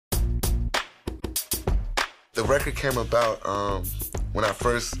The record came about when I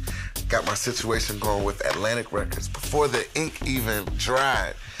first got my situation going with Atlantic Records. Before the ink even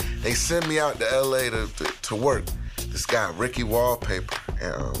dried, they sent me out to LA to work. This guy, Ricky Wallpaper,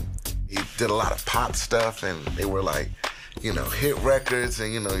 and he did a lot of pop stuff, and they were like, you know, hit records,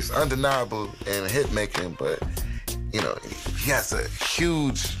 and, you know, he's undeniable in hit making, but, you know, he has a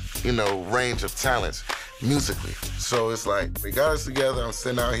huge, you know, range of talents musically. So it's like, we got us together, I'm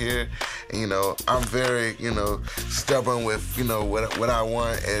sitting out here, and, you know, I'm very, you know, stubborn with, you know, what I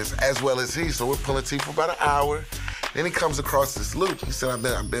want as well as he. So we're pulling teeth for about an hour. Then he comes across this loop. He said,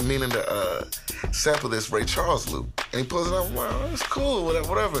 I've been meaning to sample this Ray Charles loop. And he pulls it up, I'm like, oh, it's cool,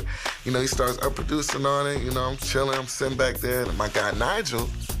 whatever. You know, he starts up-producing on it, you know, I'm chilling, I'm sitting back there, and my guy Nigel,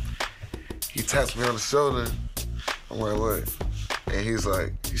 he taps me on the shoulder. I'm like, what? And he's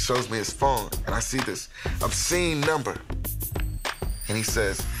like, he shows me his phone, and I see this obscene number. And he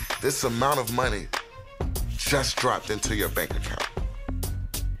says, this amount of money just dropped into your bank account.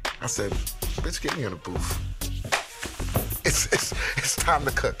 I said, bitch, get me in the booth. It's time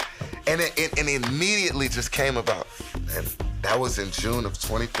to cook. And it immediately just came about. And that was in June of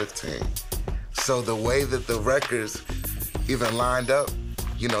 2015. So the way that the records even lined up,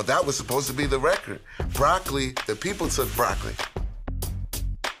 you know, that was supposed to be the record. Broccoli, the people took Broccoli.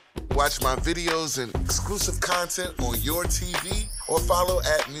 Watch my videos and exclusive content on your TV or follow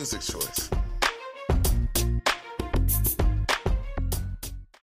 @MusicChoice.